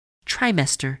full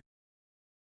trimester.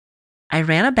 I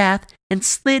ran a bath and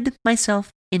slid myself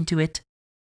into it.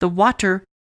 The water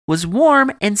was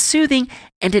warm and soothing,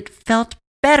 and it felt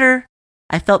better.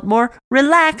 I felt more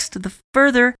relaxed the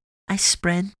further I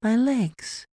spread my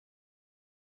legs.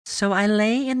 So I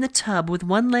lay in the tub with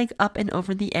one leg up and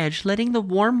over the edge, letting the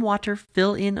warm water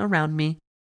fill in around me.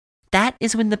 That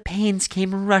is when the pains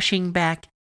came rushing back.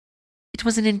 It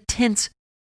was an intense,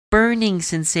 burning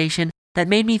sensation that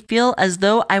made me feel as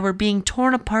though I were being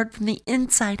torn apart from the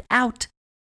inside out.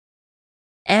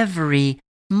 Every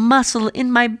muscle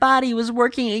in my body was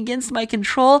working against my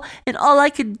control, and all I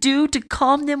could do to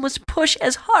calm them was push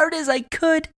as hard as I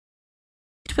could.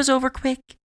 It was over quick.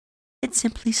 It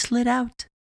simply slid out.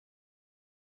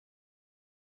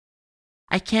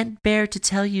 I can't bear to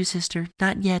tell you, sister,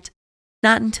 not yet,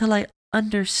 not until I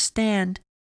understand.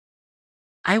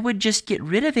 I would just get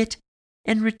rid of it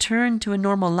and return to a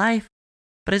normal life,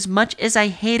 but as much as I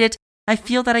hate it, I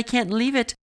feel that I can't leave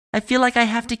it. I feel like I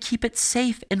have to keep it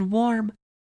safe and warm.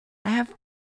 I have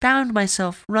found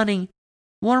myself running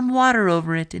warm water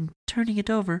over it and turning it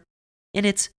over in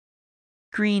its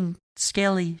green,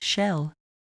 scaly shell.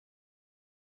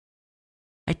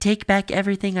 I take back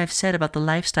everything I've said about the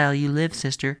lifestyle you live,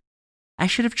 sister. I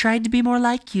should have tried to be more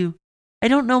like you. I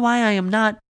don't know why I am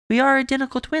not. We are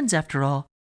identical twins, after all.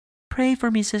 Pray for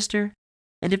me, sister.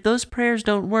 And if those prayers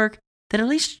don't work, then at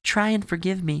least try and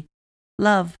forgive me.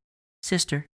 Love,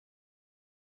 sister.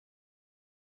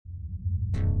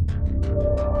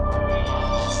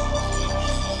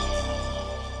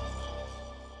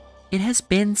 It has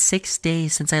been 6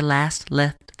 days since I last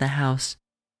left the house.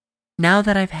 Now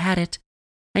that I've had it,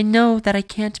 I know that I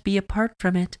can't be apart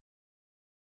from it.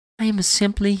 I am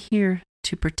simply here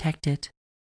to protect it.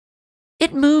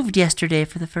 It moved yesterday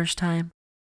for the first time.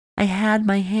 I had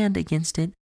my hand against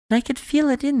it, and I could feel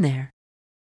it in there.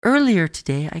 Earlier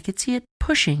today, I could see it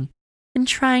pushing and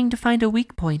trying to find a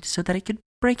weak point so that it could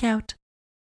break out.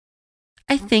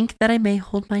 I think that I may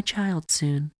hold my child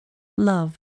soon.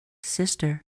 Love,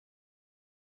 sister.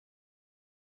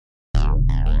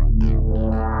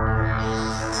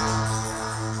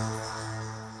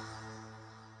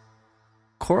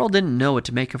 Coral didn't know what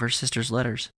to make of her sister's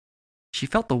letters. She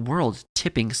felt the world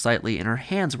tipping slightly, and her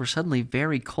hands were suddenly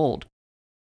very cold.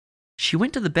 She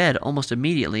went to the bed almost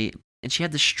immediately, and she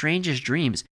had the strangest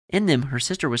dreams. In them, her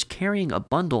sister was carrying a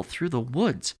bundle through the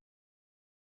woods.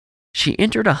 She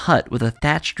entered a hut with a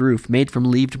thatched roof made from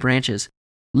leaved branches.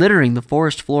 Littering the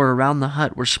forest floor around the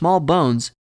hut were small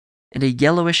bones and a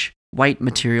yellowish white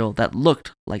material that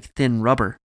looked like thin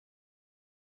rubber.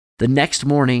 The next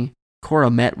morning,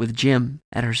 Cora met with Jim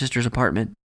at her sister's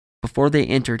apartment. Before they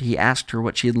entered, he asked her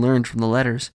what she had learned from the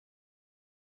letters.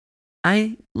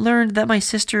 I learned that my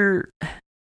sister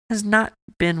has not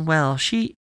been well.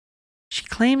 She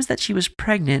claims that she was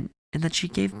pregnant and that she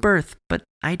gave birth, but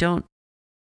I don't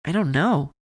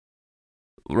know.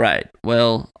 Right.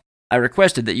 Well, I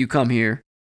requested that you come here,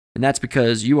 and that's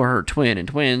because you are her twin, and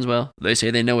twins, well, they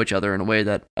say they know each other in a way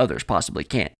that others possibly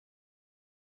can't.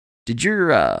 Did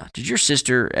your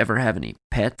sister ever have any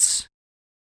pets?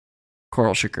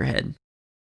 Coral shook her head.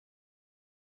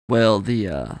 Well, the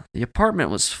apartment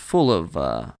was full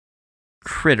of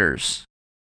critters.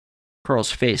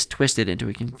 Coral's face twisted into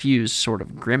a confused sort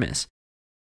of grimace.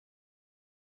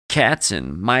 Cats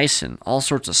and mice and all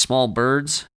sorts of small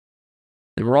birds.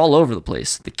 They were all over the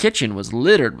place. The kitchen was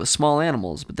littered with small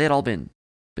animals, but they'd all been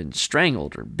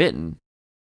strangled or bitten.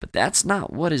 But that's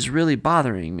not what is really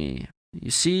bothering me. You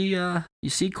see,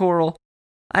 Coral,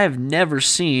 I have never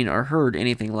seen or heard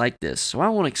anything like this, so I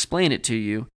won't explain it to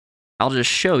you. I'll just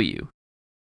show you.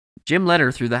 Jim led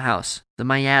her through the house. The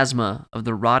miasma of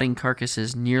the rotting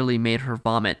carcasses nearly made her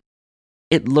vomit.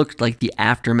 It looked like the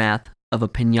aftermath of a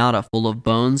piñata full of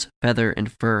bones, feather, and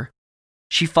fur.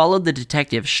 She followed the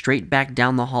detective straight back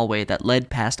down the hallway that led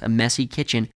past a messy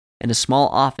kitchen and a small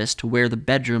office to where the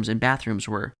bedrooms and bathrooms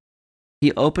were.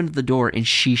 He opened the door and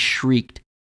she shrieked.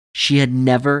 She had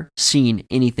never seen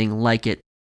anything like it.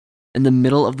 In the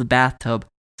middle of the bathtub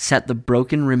sat the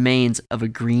broken remains of a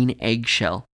green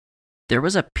eggshell. There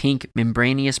was a pink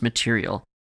membranous material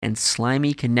and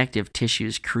slimy connective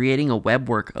tissues creating a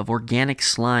webwork of organic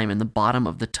slime in the bottom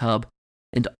of the tub,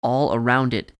 and all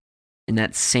around it, in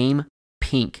that same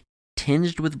pink,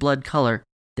 tinged with blood color,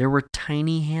 there were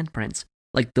tiny handprints,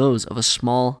 like those of a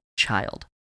small child.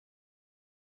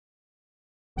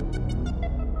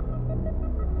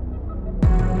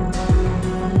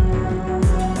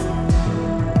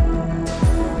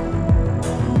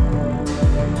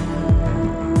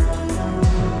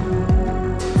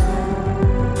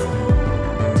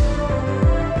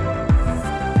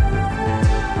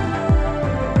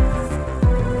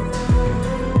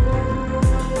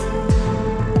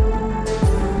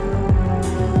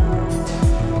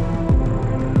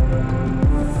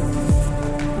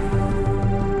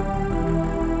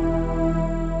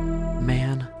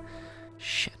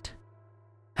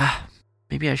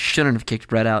 Maybe I shouldn't have kicked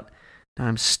Brett out. Now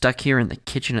I'm stuck here in the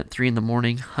kitchen at 3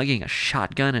 a.m, hugging a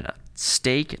shotgun and a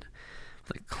steak and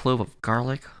with a clove of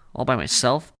garlic all by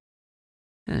myself.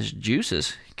 And this juice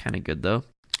is kind of good, though.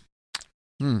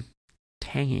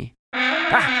 Tangy.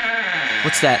 Ah!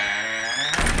 What's that?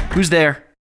 Who's there?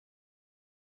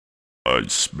 I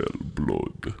smell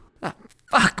blood. Oh,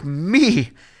 fuck me!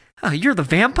 Oh, you're the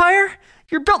vampire?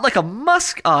 You're built like a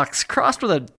musk ox crossed with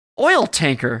an oil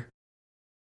tanker.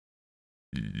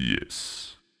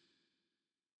 Yes.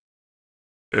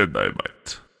 And I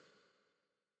might.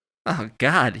 Oh,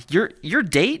 God. Your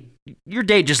date? Your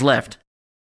date just left.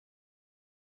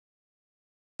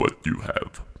 But you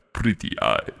have pretty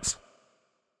eyes.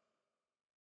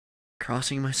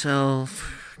 Crossing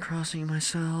myself.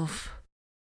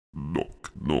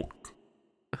 Knock, knock.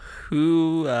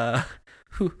 Who's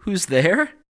there?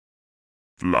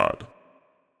 Vlad,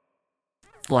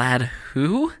 Vlad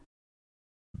who?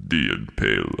 the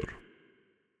Impaler.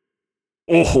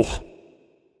 Oh!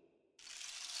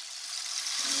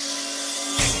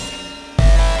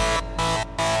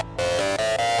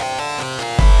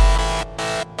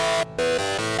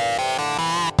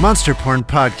 Monster Porn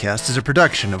Podcast is a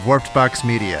production of Warped Box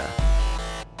Media.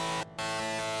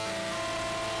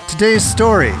 Today's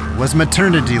story was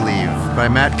Maternity Leave by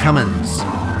Matt Cummins.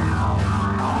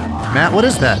 Matt, what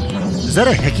is that? Is that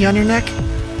a hickey on your neck?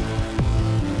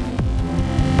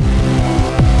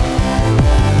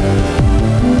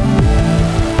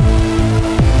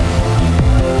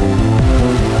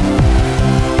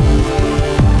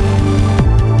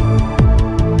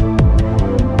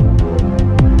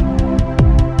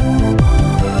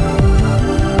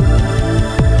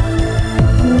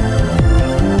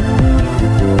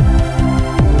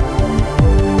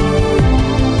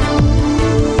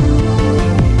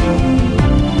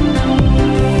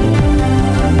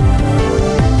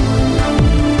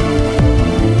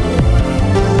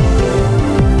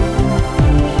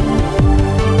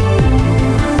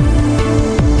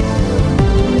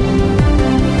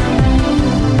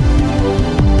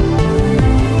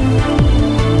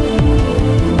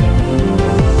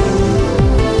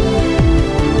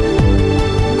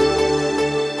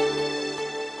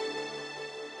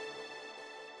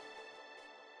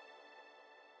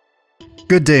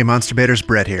 Good day, Monster Baiters.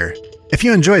 Brett here. If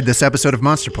you enjoyed this episode of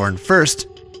Monster Porn, first,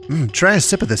 try a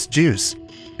sip of this juice.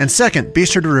 And second, be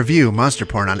sure to review Monster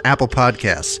Porn on Apple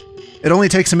Podcasts. It only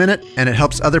takes a minute, and it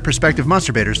helps other prospective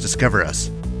Monster Baiters discover us.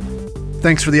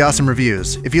 Thanks for the awesome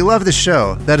reviews. If you love this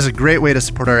show, that is a great way to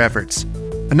support our efforts.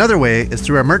 Another way is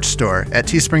through our merch store at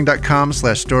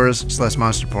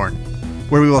teespring.com/stores/monsterporn,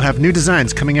 where we will have new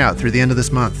designs coming out through the end of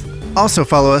this month. Also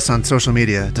follow us on social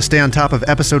media to stay on top of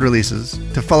episode releases,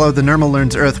 to follow the Nermal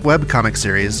Learns Earth webcomic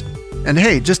series, and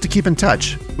hey, just to keep in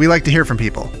touch. We like to hear from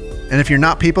people. And if you're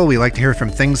not people, we like to hear from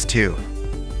things too.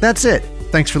 That's it.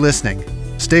 Thanks for listening.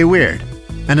 Stay weird.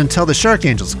 And until the Shark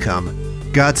Angels come,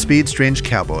 Godspeed, strange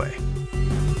cowboy.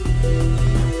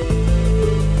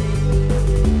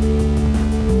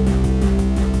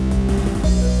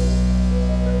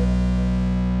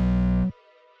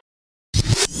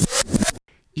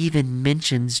 Even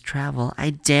mentions travel, I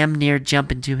damn near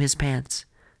jump into his pants.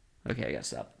 Okay, I gotta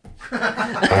stop.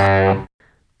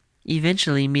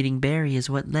 Eventually, meeting Barry is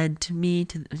what led to me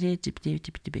to...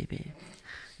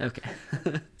 Okay.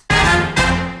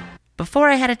 Before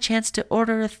I had a chance to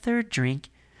order a third drink,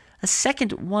 a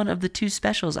second one of the two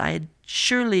specials I had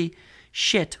surely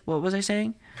shit. What was I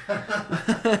saying? You're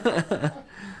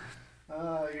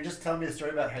just telling me a story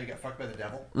about how you got fucked by the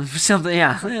devil? Something,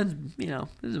 yeah. You know,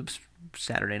 it was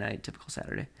Saturday night, typical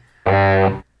Saturday.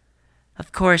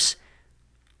 Of course,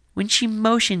 when she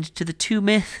motioned to the two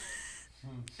men...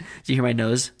 Did you hear my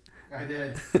nose? I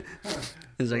did. It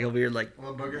was like a weird, like... A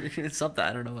little booger? Something,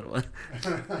 I don't know what it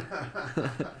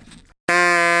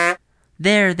was.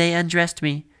 There they undressed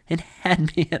me and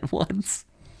had me at once.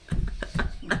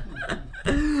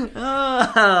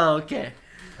 Oh, okay.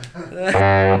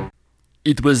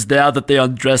 It was there that they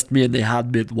undressed me and they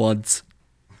had me at once.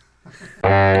 In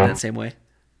that same way?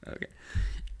 Okay.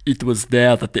 It was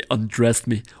there that they undressed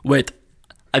me. Wait,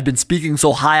 I've been speaking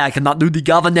so high I cannot do the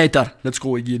governator. Let's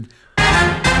go again.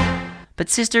 But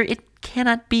sister, it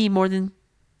cannot be more than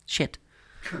shit.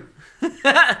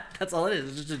 That's all it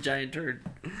is. It's just a giant turd.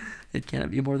 It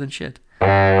cannot be more than shit.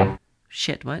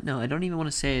 Shit, what? No, I don't even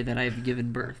want to say that I've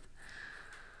given birth.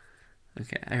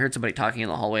 Okay, I heard somebody talking in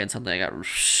the hallway and something I got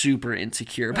super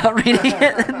insecure about reading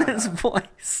it in this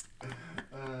voice.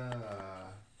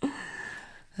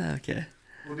 Okay.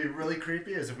 What would be really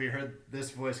creepy is if we heard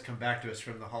this voice come back to us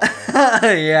from the hallway.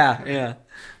 Yeah.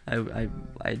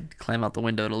 I'd climb out the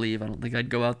window to leave. I don't think I'd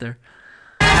go out there.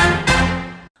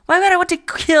 Why would I want to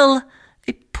kill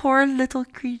a poor little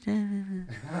creature?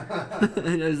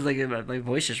 It was like my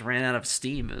voice just ran out of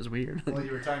steam. It was weird. Well,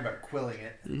 you were talking about quilling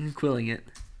it. Quilling it.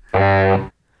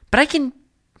 But I can...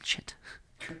 Shit.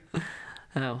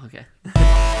 Oh, okay.